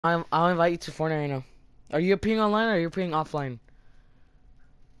I'll invite you to Fortnite right now. Are you playing online or are you playing offline?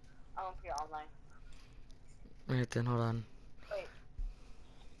 I'm here online. Right then, hold on. Wait,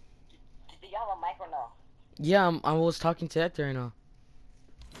 do you have a mic or no? Yeah, I was talking to Hector right now.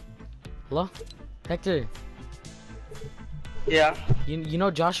 Hello? Hector, Yeah. you know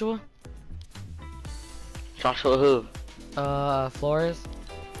Joshua? Joshua who? Flores?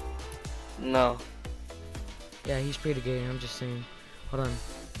 No. Yeah, he's pretty gay, I'm just saying. Hold on.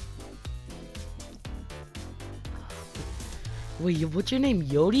 Wait, what's your name?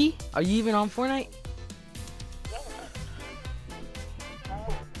 Yodi? Are you even on Fortnite?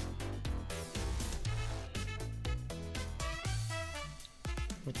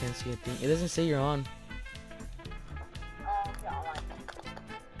 I can't see a thing. It doesn't say you're on. Yeah, online.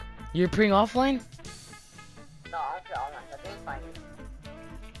 You're playing offline? No, I'm here online. I didn't find it.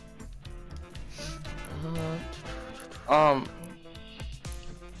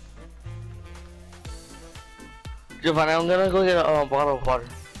 Giovanni, I'm gonna go get a bottle of water.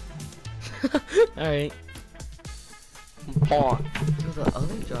 Alright. Hold on. The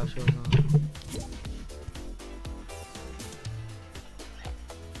other Joshua's on.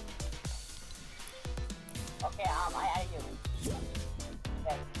 Okay, I added you.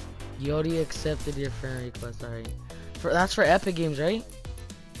 Okay. Yodi accepted your friend request, alright. That's for Epic Games, right?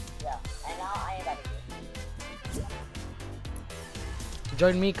 Yeah, and now I invited you.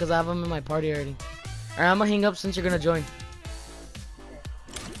 Join me, because I have him in my party already. Alright, I'm gonna hang up since you're gonna join.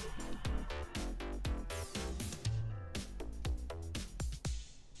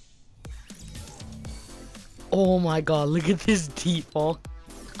 Oh my god, look at this default.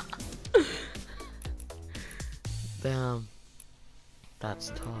 Damn. That's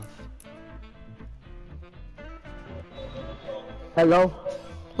tough. Hello?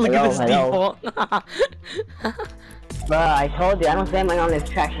 Look at this hello. default. Bruh, I told you, I don't say my on this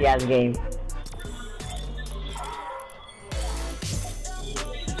trashy ass game.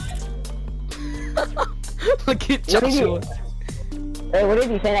 Look at What did Joshua. Hey, what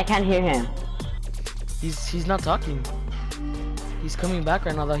did he say? I can't hear him. He's not talking. He's coming back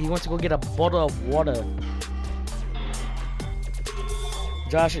right now though. He wants to go get a bottle of water.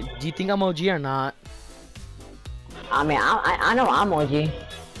 Josh, do you think I'm OG or not? I mean, I know I'm OG.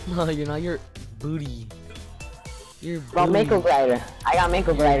 No, you're not. You're booty. You're booty. Bro, Mako Glider. I got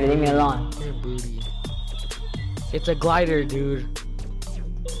Mako Glider, leave me alone. You're booty. It's a glider, dude.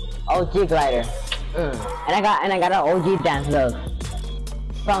 OG Glider. And I got an OG dance love.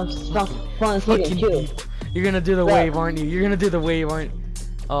 From season 2. You're gonna do the Bro. wave, aren't you? You're gonna do the wave, aren't you?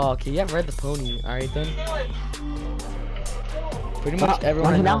 Oh, okay. You have Red the Pony. Alright then. Pretty much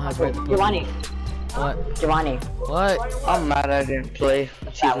everyone I know has Red the Pony. Giovanni. What? Giovanni. What? I'm mad I didn't play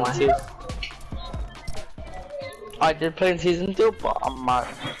season 2. I did play in season 2, but I'm mad.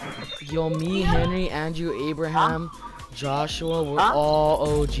 Yo, me, Henry, Andrew, Abraham, Joshua, we're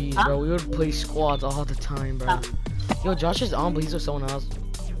all OGs, bro. We would play squads all the time, bro. Yo, Josh is on, but he's with someone else.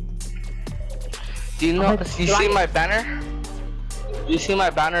 Do you know? You see my banner? You see my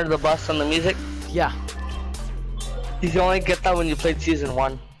banner, the bus and the music? Yeah. You can only get that when you played season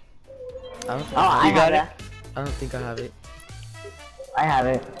 1. I don't think I You got have it? I don't think I have it. I have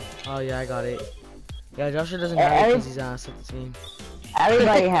it. Oh yeah, I got it. Yeah, Joshua doesn't have it because he's ass at the team.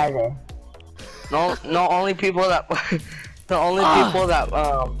 Everybody has it. No, only people that, the only people that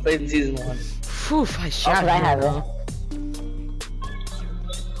played in season 1. Phew, I shot I him, have bro.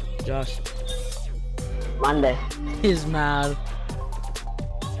 Josh Monday. is mad.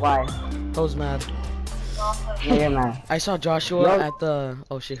 Why? I was mad. You're mad. I saw Joshua Yo. at the.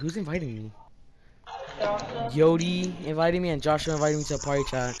 Oh shit, who's inviting me? Yodi invited me and Joshua invited me to a party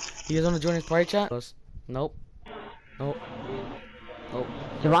chat. You guys want to join his party chat? Nope. Nope. Nope.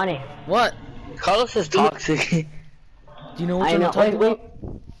 Giovanni. What? Carlos is toxic. Do you know which I one know. I'm talking Wait.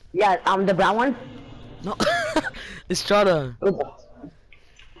 about? Yeah, the brown one? No. Estrada.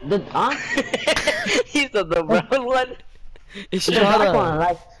 Huh? He's the brown one. The dark one, Estrada.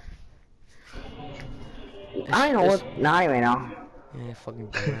 like. I don't know what. Not even know. Yeah, fucking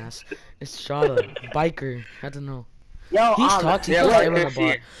dumbass. Estrada. Biker. I don't know. Yo, He's toxic. yeah, He calls like, everyone a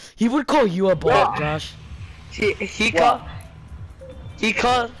bot. He would call you a bot, Josh. He called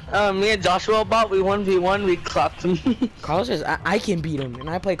me and Joshua about. We 1v1. We clapped him. Carlos says I can beat him, and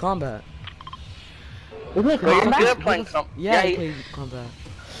I play combat. You play But you're combat? good at playing some. Yeah, I he- play combat.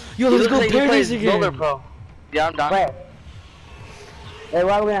 Yo, let's go he paradise plays again. Builder Pro. Yeah, I'm done. Wait. Wait,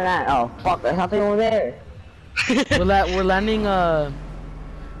 why are we gonna land? Oh, fuck, there's nothing over there. We're landing the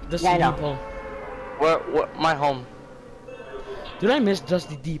Yeah, I know. depot. Where my home. Dude, I miss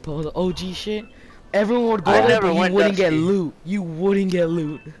Dusty Depot, the OG shit. Everyone would go I there, never but you went wouldn't get Dusty. loot. You wouldn't get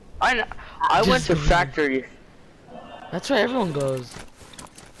loot. I Just went to go there. factory. That's where everyone goes.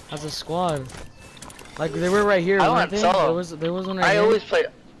 As a squad. Like they were right here, I weren't went they? solo. There was one right I here. always play.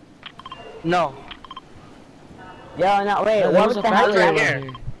 No, Yo, no, wait, Yeah, there what was was a the hell? factory right right here.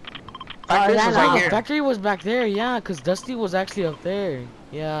 here. factory that was not? right Oh, here. factory was back there, yeah, cause Dusty was actually up there.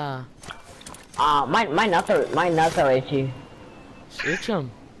 Yeah. My nuts are itchy. Itch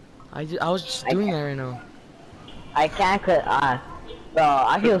him. I was just doing that right now. I can't, bro,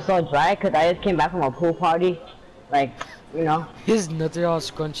 I feel so dry because I just came back from a pool party. Like, you know. His nuts are all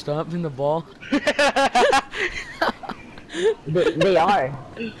scrunched up in the ball. They are.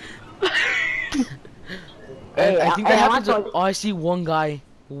 And I think that happens. I'm Oh, I see one guy.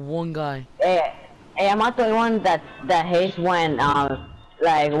 One guy. Hey, I'm not the only one that hates when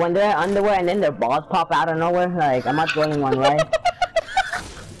like when they're underwear and then their balls pop out of nowhere. Like I'm not the only one, right?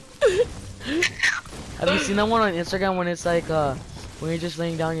 Have you seen that one on Instagram when it's like when you're just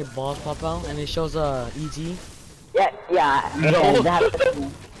laying down, your balls pop out and it shows ET? Yeah. No.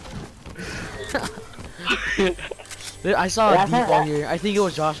 I saw a That's default not- here. I think it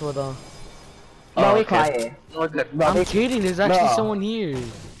was Joshua though. Bro, we okay. quiet. No good. Bro, I'm we- kidding. There's actually Bro. someone here.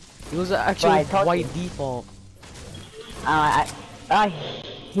 It was actually I told white you. default.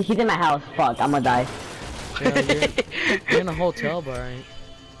 He's in my house. Fuck, I'm gonna die. Yeah, you're in a hotel, but right.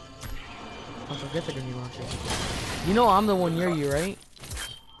 I forget the grenade launcher. You know I'm the one near you, right?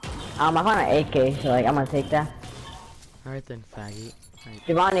 I found an AK, so like I'm gonna take that. Alright then, faggot. Right.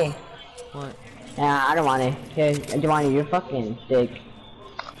 Giovanni. What? Yeah, I don't want it. Okay, Giovanni, you're fucking sick.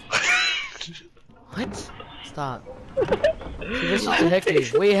 What? Stop. See, this is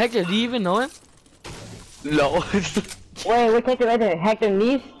Hector. Wait, Hector, do you even know him? No. Wait, we take it right there. Hector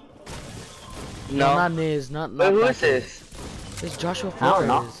Nice? No, No. not Niz. Not Wait, who back is there. this? This is Joshua I don't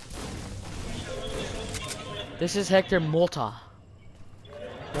know. Flores. This is Hector Molta.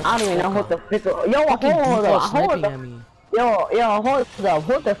 I don't even know what the frick. Yo, Fucking hold default up, sniping at me. Yo, hold up.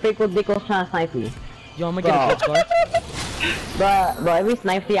 What the frick was Dick was trying to snipe you? Yo, I'm gonna get a Bro. good scar. But if he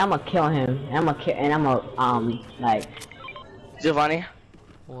snipes you, I'ma kill him. I'ma like. What? Giovanni.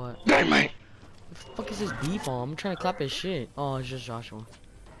 Dynamite. What the fuck is this default? I'm trying to clap his shit. Oh, it's just Joshua.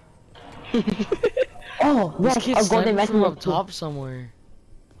 Oh, This yes, kid's a golden sniping from metal. up top somewhere.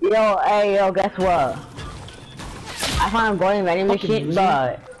 Yo, hey, yo, guess what? I found a golden vending Fucking machine, loser.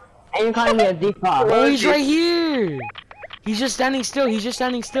 but and you calling me a default. Oh, he's right here! He's just standing still. He's just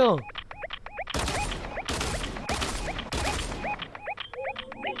standing still.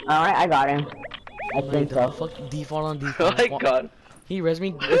 Alright, I got him. I Wait, think the so. fuck default on Oh default. my god. He res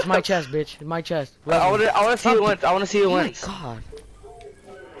me. It's my chest, bitch. It's my chest. Res I me. wanna see it once. I wanna see it Oh my once. god.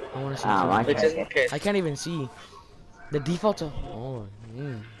 I wanna see Oh too. my But just in god. case. I can't even see. The default of oh.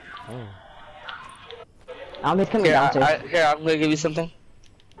 He's coming Here, downstairs. here, I'm gonna give you something.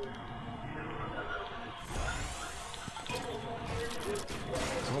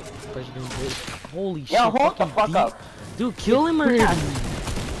 Oh, especially doing good. Holy shit. Yo, hold the fucking fuck deep. up. Dude, kill him already.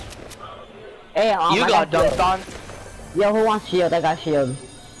 Hey, You I got dunked on. Yo, who wants shield? I got shield.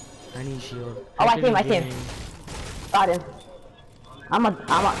 I need shield. Oh, I see him, Hector I see him. needs Got him. No,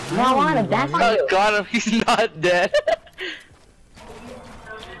 I want to dance on Oh, you. got him. He's not dead.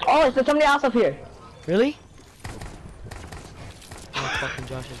 Oh, is there somebody else up here? me. Really? Oh, fucking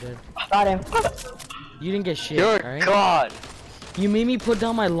Josh is dead. Got him. You didn't get shit, You're alright? God. You made me put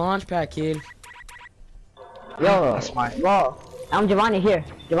down my launch pad, kid. Yo, That's fine. whoa. I'm Giovanni here.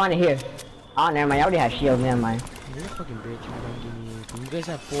 Giovanni here. Oh, never mind. I already have shield. Never mind. You're a fucking bitch. You don't give me anything. You guys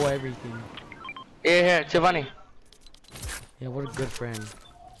have full everything. Here, Giovanni. Yeah, what a good friend.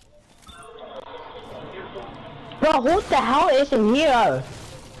 Bro, who the hell is in here?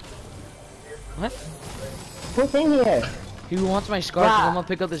 What? Who's in here? He wants my scarf, Bruh. so I'm gonna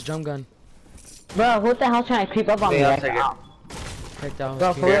pick up this drum gun. Bro, who the hell trying to creep up on Yeah, me I'll right take it. now? Right down.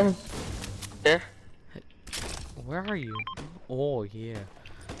 Bro, for here. real? Here. Where are you? Oh, yeah.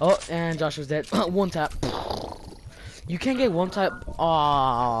 Oh, and Josh was dead. One tap. You can't get one tap.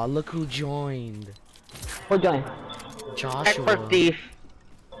 Aw, look who joined. Who joined? Joshua. Expert thief.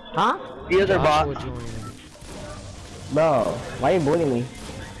 Huh? The other Joshua bot. joined. Bro, why you bullying me?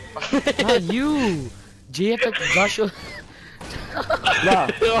 Not you. JFX Joshua. Bro,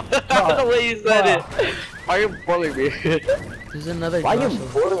 The way you said it. Why are you bullying me? There's another why you Joshua.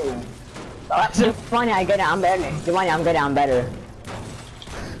 bullying me? It's funny, I get it, I'm better. Giovanni, I'm good, I'm better.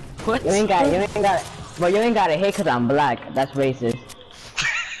 What? You ain't got it. But you ain't got it hate cause I'm black. That's racist.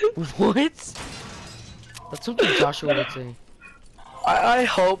 What? That's something Joshua would say. I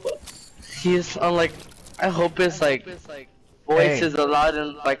hope he's unlike. I hope his like voice Hey. is allowed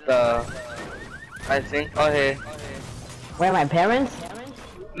in like the I think. Oh hey. Where my parents?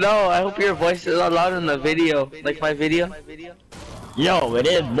 No, I hope your voice is loud in the video, like my video. Yo, it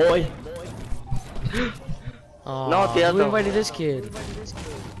is, boy. No, the who other invited this kid?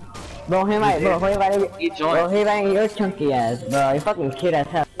 Bro, he invited He bro, joined. he invited your chunky ass, bro. You fucking cute as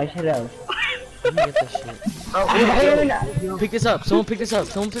hell. Shut up. Let me get this shit. Pick this up. Someone pick this up.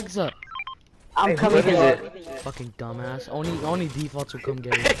 Someone pick this up. I'm coming What to is you. it? Fucking dumbass. Only defaults will come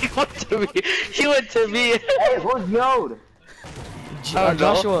get it. He went to me. He went to me. Hey, who's Yod?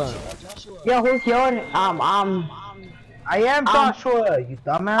 Joshua. Yo, who's your I am Joshua, you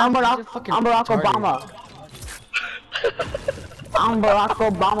dumbass. I'm You're fucking Barack retarded. Obama. I'm Barack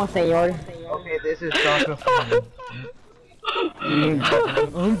Obama, senor. Okay, this is Joshua.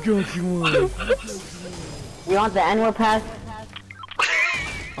 I'm Joshua. You want the N-word pass?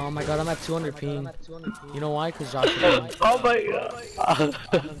 Oh my god, I'm at 200 ping. You know why? Cause Joshua. Oh my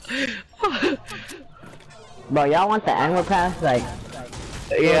god. Bro, y'all want the N-word pass? Like,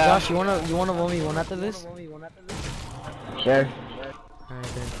 Yo, Yeah. Josh, you wanna roll me one after this? sure.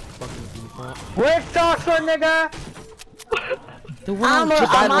 Alright then. Fucking default. Where's Joshua, nigga? The one I'm just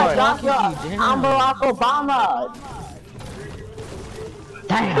not talking Joshua. to you, damn. I'm Barack Obama.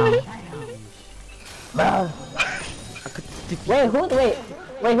 Damn. Bro. I could defeat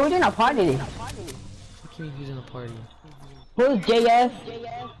Wait, who's in a party? fucking who's in a party. Who's JS?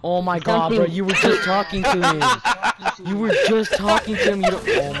 Oh my god, bro, you were just talking to him. You were just talking to him. You don't,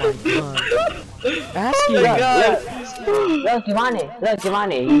 oh my god. Ask him. Look,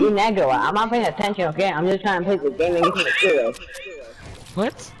 Giovanni, you negro. I'm not paying attention, okay? I'm just trying to play the game and get to the zero.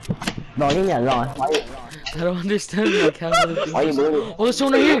 What? Bro, leave me alone. I don't understand like how the Why you doing? Oh, there's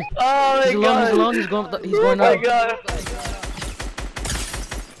someone right here. Oh He's my alone, god. he's going up, he's going Oh my up. god.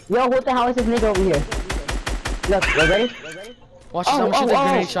 Yo, what the hell is this nigga over here? Look, you ready? Watch this, I'm gonna shoot the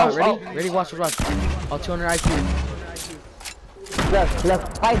grenade shot. Ready? Ready, watch. Oh, 200 IQ. Look,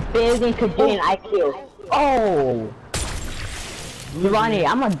 5 billion Kajillion IQ. Oh! Giovanni,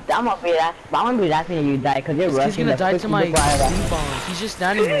 I'm gonna be laughing at you die because you're He's rushing gonna the die to my freaking D-bomb. He's just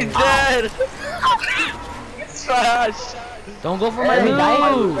standing He's there. dead. Trash. Don't go for my Let me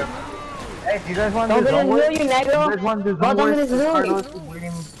die. loot. Hey, do you guys want Don't this get in over? here, you You guys negro! want this Bro, don't over? get in this Carlos room! is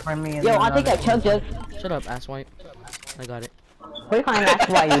waiting for me in Yo, I think I choked just. Shut up, asswipe. I got it. What are you calling that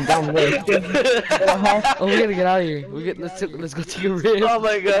why you dumb bitch? Little head. Oh, we gotta get out of here. Let's go take a rip. Oh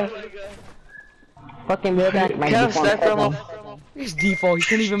my god. Fucking real back, my Can't default step from phone. He's default. He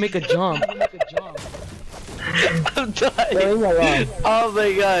can't even make a jump. I'm Yo, dying. leave me alone. Oh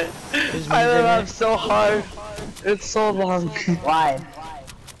my god. I laughed so hard. It's so long. Why?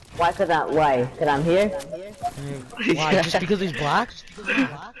 Why? Cause I'm here? Why? Just because he's black?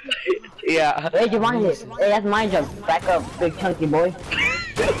 Yeah. Hey, Giovanni, hey, that's my jump. Back up, big chunky boy.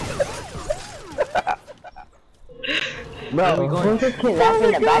 Where are we Bro, going? who's this kid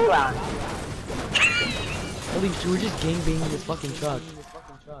laughing in the background? Holy shit, we're just gangbanging this fucking truck.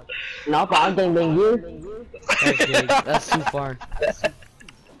 No, but I'm gangbang you. That's big. That's too far.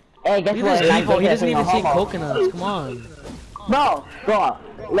 Hey, guess Look what? at this Like, default. He doesn't no even say homo. coconuts. Come on. Bro,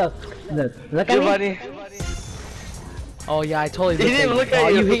 look at me. Giovanni. Oh yeah, I totally He looked didn't at look you. at Oh,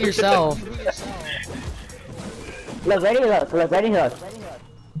 you. you hit yourself. Look, ready, look.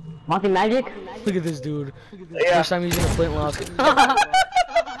 Want the magic? Look at this dude. Yeah. First time using a flintlock.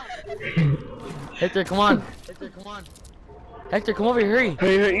 Hector, come on. Hector, come over here, hurry.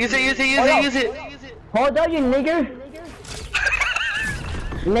 Hurry, use it. Hold up, you nigger.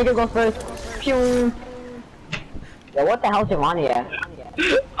 Nigger go first. Pew. Yo, what the hell's your money at?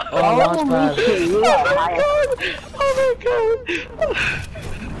 Oh, launch Holy pad. shit, you are high. Oh my god.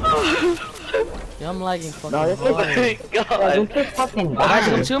 Yeah, I'm lagging fucking No, this is- Oh hard. my Yo, god. you just fucking Guys,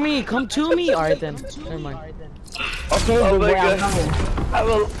 come die. to me. Come to me. Alright then. Never mind. Okay, Oh big my boy, I'm god. coming.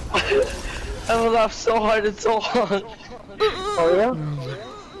 I will laugh so hard and so long. For real?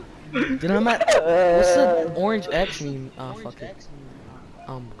 Then I'm at. What's the orange X mean? Ah, fuck it.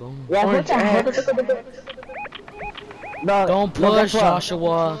 I'm going. Yeah, what Orange the hell? X. Bro, Don't look, push, guess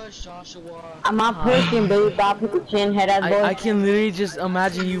what? Joshua. I'm not pushing, baby. Stop with the chin head ass boy. I can literally just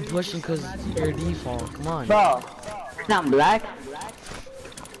imagine you pushing because you're default. Come on. Bro, it's not black.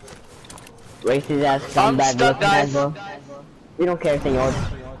 Racist ass I'm scumbag stuck, looking ass, guys. bro. We don't care, senor.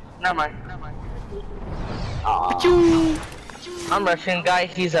 Never mind. Aw. I'm Russian guy.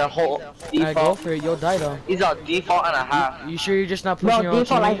 He's a whole Alright, go default. for it. You'll die though. He's a default and a half. You sure you're just not pushing your Bro, own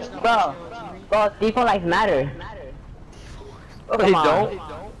default teammates? like, bro, default lives matter. Oh, they Come on. don't.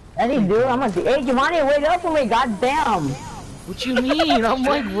 That he do. I'm gonna. Hey, Giovanni, wait up for me. Goddamn. What you mean?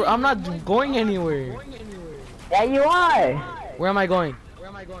 I'm not going anywhere. Yeah, you are. Where am I going?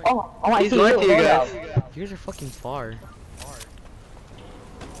 Oh, I He's see going to you you. guys. You guys are fucking far.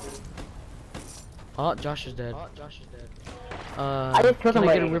 Oh, Josh is dead. I just killed can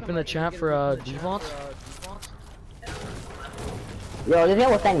I get a somebody. rip in the chat for default? Yo, this guy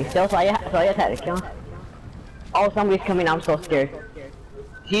was standing still, so I had to kill him. Oh, somebody's coming. I'm so scared.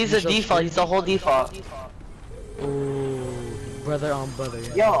 He's a default. He's the whole default. Oh, brother on brother.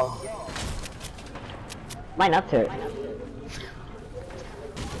 Yo, my nuts hurt.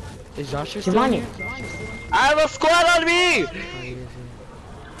 Is Josh still Giovanni, here? I have a squad on me. Oh, he is,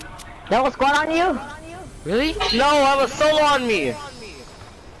 that was going on you? yeah. Really? No, I have a solo on me.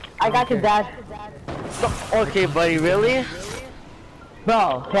 I got you, Dad. Okay, buddy. Really?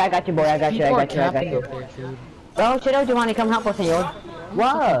 Bro, okay, I got you, boy. I got you. People I are got you. I got capping you. up there, dude. Bro, chill out, Giovanni. Come help us, senor. I'm fucking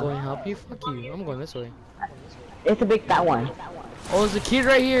What? going to help you. Fuck you. I'm going this way. It's a big fat one. Oh, there's a kid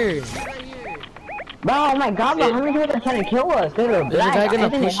right here. Bro, oh my God, bro. How many people are trying to kill us? Dude, There's a guy gonna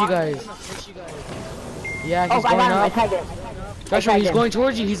push you guys. Yeah, he's Oh, I going got him. I up. tagged him. Joshua, I he's tagged him. going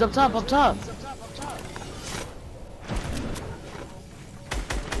towards you. He's up top, up top.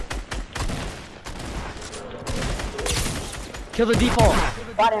 Kill the default.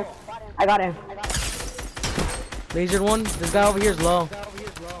 Got him. I got him. Lasered one. This guy over here is low.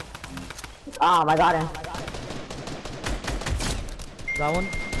 I got him. That one.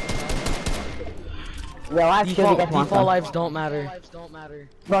 Yo, I have killed you guys once. Default lives don't matter.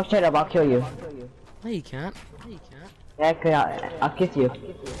 Bro, straight up, I'll kill you. No, you can't. Yeah, cause I'll kiss you.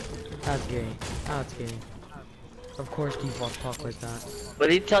 That's gay. That's gay. Of course, defaults talk like that. What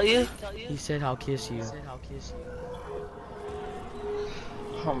did he tell you? He said, "I'll kiss you."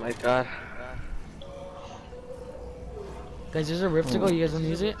 Oh my God. Guys, there's a rift to go. You guys wanna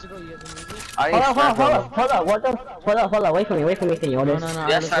use it? I Hold ain't up, snap, bro. hold up, wait for me, No, senores. no, no.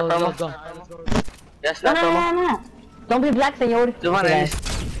 Yes, Let's go, Sniper. let's go. Yes, No, snap, no, bro. no, no. Don't be black, senor. Giovanni.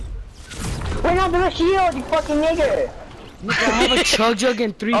 We're not doing a shield, you fucking nigger. Nick, I have a chug jug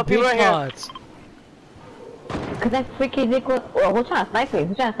and 3 Oh, big people are here. pots. Cause that freaking nigga, who's trying to snipe me?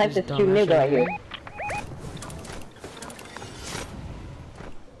 Who's trying to snipe This this cute dumbass nigga right here?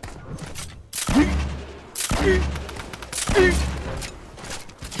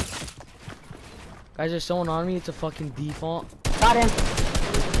 Guys, there's someone on me. It's a fucking default. Got him.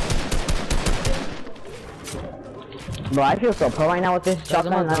 Bro, I feel so pro right now with this Guys,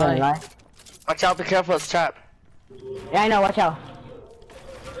 I'm shotgun, not gonna gonna lie. Watch out, be careful, it's trap. Yeah, I know, watch out.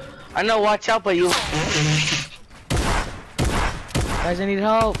 I know, watch out, but you. Guys, I need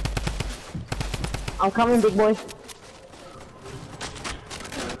help. I'm coming, big boy.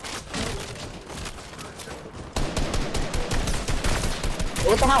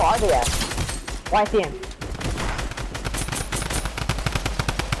 What the hell are they at? Why I see him?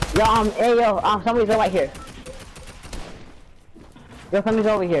 Yo, hey, yo, somebody's over right here. Yo, somebody's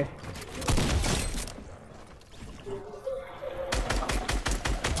over here.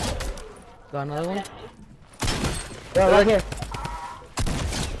 Got another one. Yo, right here.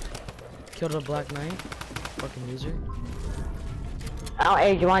 Killed a black knight. Fucking loser. Oh,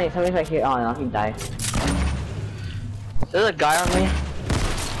 hey, Giovanni, somebody's right here. Oh, no, he died. There's a guy on me.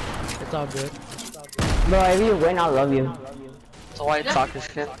 It's all good. Bro, if you win, I'll love you. It's a white soccer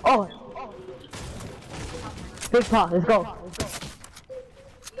skin. Oh! Big paw, let's go.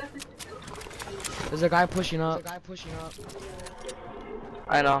 There's a guy pushing up.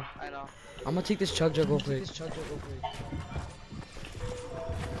 I know. I'm gonna take this chug jug real quick.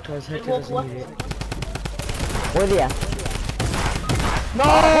 Cause Hector doesn't need it. Where's he at?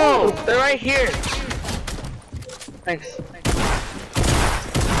 No! They're right here. Thanks.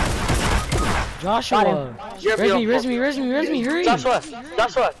 Joshua! You're Res me, hurry! Joshua.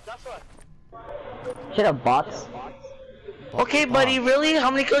 Shut up, bots. Okay, buddy, really?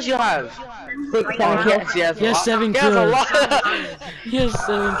 How many kills you have? 6, 7 kills. Yes, He has 7 He has a kills. lot. He has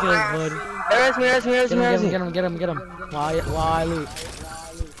 7 kills, bud. Res me. Get him. While I loot.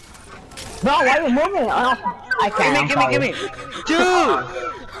 Bro, why are you moving? Oh, I can't. Give me. Dude!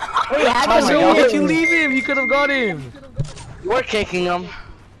 Wait, how do Joshua, you why know? did you leave him? You could have got him. We're kicking him.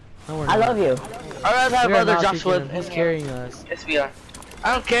 No, we're I not. love you. I'd rather have We are other not Joshua. kicking him. He's carrying us. Yes, we are.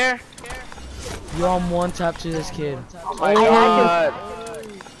 I don't care. You on one tap to this kid. Oh my I God.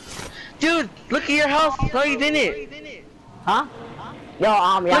 Dude, look at your health. No, you didn't. Huh? Yo, yeah,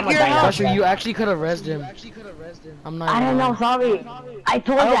 I'm Look gonna your die now. house. Joshua, you actually could have rezzed him. I'm not I don't even know, lying. sorry. I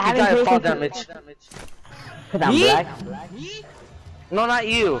told I you I hope you haven't die of fall taken damage. Cause I'm Me? black. No, not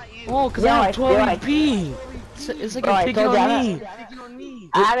you. Oh, cause Yeah, I I have feel 12 like- EP. It's like Bro, a I picking told you on I me.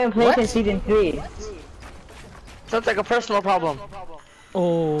 I haven't played What? since season 3. Sounds like a personal problem.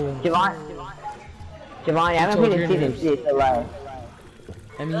 Oh. Giovanni, I haven't told played your in season names. 3, so like.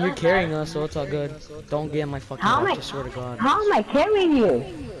 I mean, you're carrying us, so it's all good. Don't get my fucking How am back, I- I swear to God. How am I carrying you?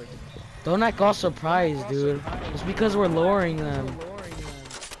 Don't act all surprised, dude. It's because we're lowering them.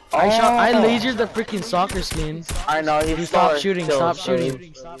 I lasered the freaking soccer skin. I know, Dude, he's stop shooting, stop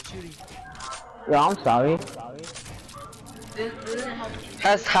shooting. Yo, I'm sorry.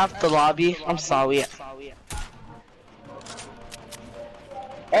 Has half the lobby. I'm sorry. Hey,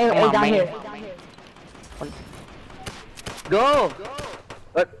 Come hey, on, down man. here. Go!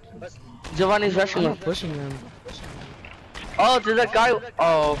 But Giovanni's I'm rushing him. not pushing them. Oh, did that guy?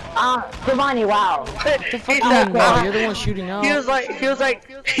 Oh. Giovanni, wow. He Oh, said, no, you're the one shooting out. he was like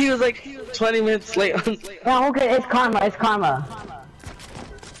 20 minutes late. Yeah, okay, it's karma, it's karma.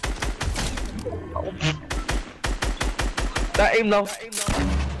 That aim though.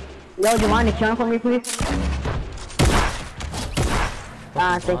 Yo, Giovanni, kill him for me, please.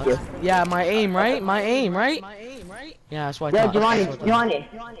 Thank you. Yeah, my aim, right? My aim, right? Yeah, that's why I Yo, thought. Giovanni, that's what I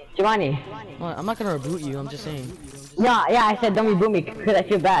Giovanni. thought. Well, I'm not gonna reboot you, I'm just saying. Yeah, I said don't reboot me, cause I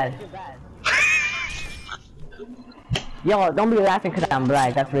feel bad. Yo, don't be laughing cause I'm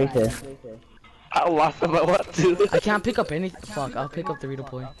black, that's racist. I lost about what to. I can't pick up any. Fuck, I'll pick up the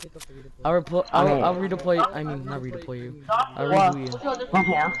redeploy. I'll redeploy. I mean, not redeploy you. I'll reboot you.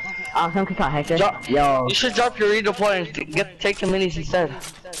 Okay, some can talk Hector. Drop- Yo. You should drop your redeploy and take the minis instead.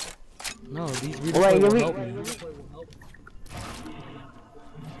 No, these Wait, redeploy you will help me.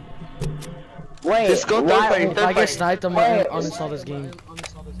 Wait, Just go third why- party, If I get sniped, I'm Wait. gonna uninstall this game.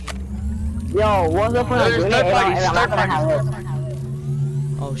 Yo, what's up for the There's grenade? third party, I'm not third gonna party. have it.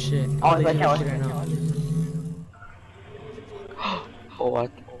 Oh shit. Oh, they it's can like shit right now. Oh what?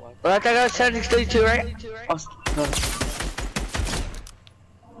 Well, I think I got 762, right?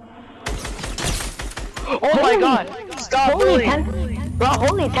 Oh my god! Stop Holy bullying! bro,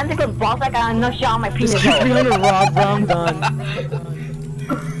 holy tentacle balls like I got enough shit on my penis. Just keep me under Rob, bro, I'm done.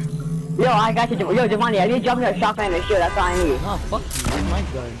 Yo, I got you. Yo, Giovanni, I need to jump in a shotgun and shoot. That's all I need. Oh, fuck you, where's my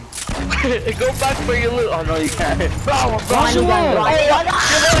gun? Go back for your loot. Oh no, you can't. Bro, I need Joshua!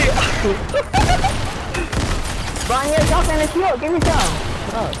 Bro, I need a shotgun and a shield. Give me some.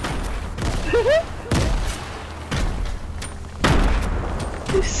 Shut up.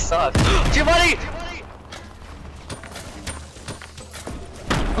 This sucks. Giovanni!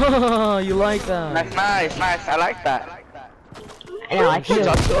 Oh, you like that? Nice. I like that. Yeah, I Should shoot.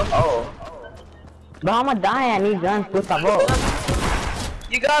 drop to us. Oh. Bro, I'm gonna die. I need guns. Por favor.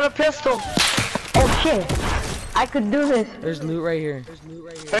 You got a pistol. Oh shit. I could do this. There's loot right here.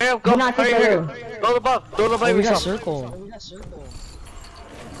 Hurry up, go. Do not Hurry take the here. loot. Go to above. Go to above Oh, we got yourself. circle.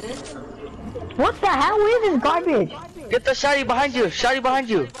 What the hell is this garbage? Get the shotty behind you. Shotty behind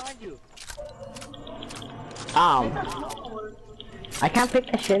you. I can't pick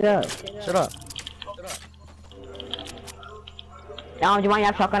that shit up. Shut up. Do you want to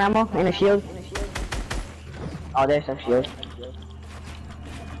have shotgun ammo and a shield? Oh, there's some shield.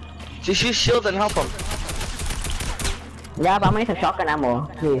 Just use shield and help him. Yeah, but I'm gonna need some shotgun ammo,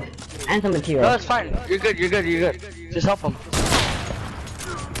 please. And some No, material. it's fine. You're good. Just help him.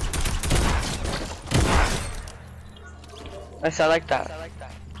 Nice, I like that.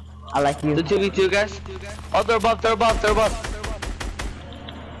 I like you. The 2v2 guys. Oh, they're above.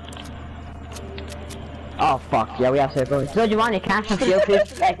 Oh fuck, yeah, we have circles. So Giovanni, can I have some shield,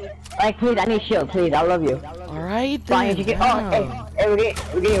 please? Like, please, I need shield, please. I love you. Alright Brian, then. you get. Wow. Oh, hey,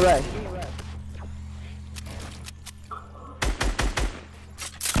 we're getting rushed.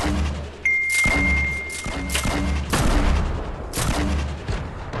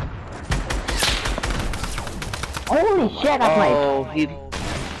 Holy shit, that's my. Oh, he.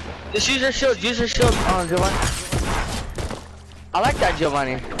 Just use your shield. Oh, Giovanni. I like that,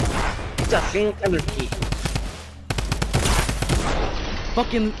 Giovanni. It's a thing energy.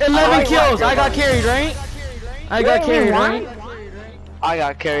 Fucking 11 kills. I got carried, right? I got carried, right? I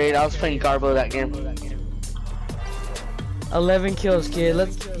got carried. I was playing Garbo that game. 11 kills, kid.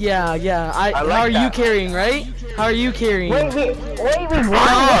 Let's. Yeah. I like how are you that. carrying, right? How are you carrying? Wait, we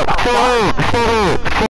won.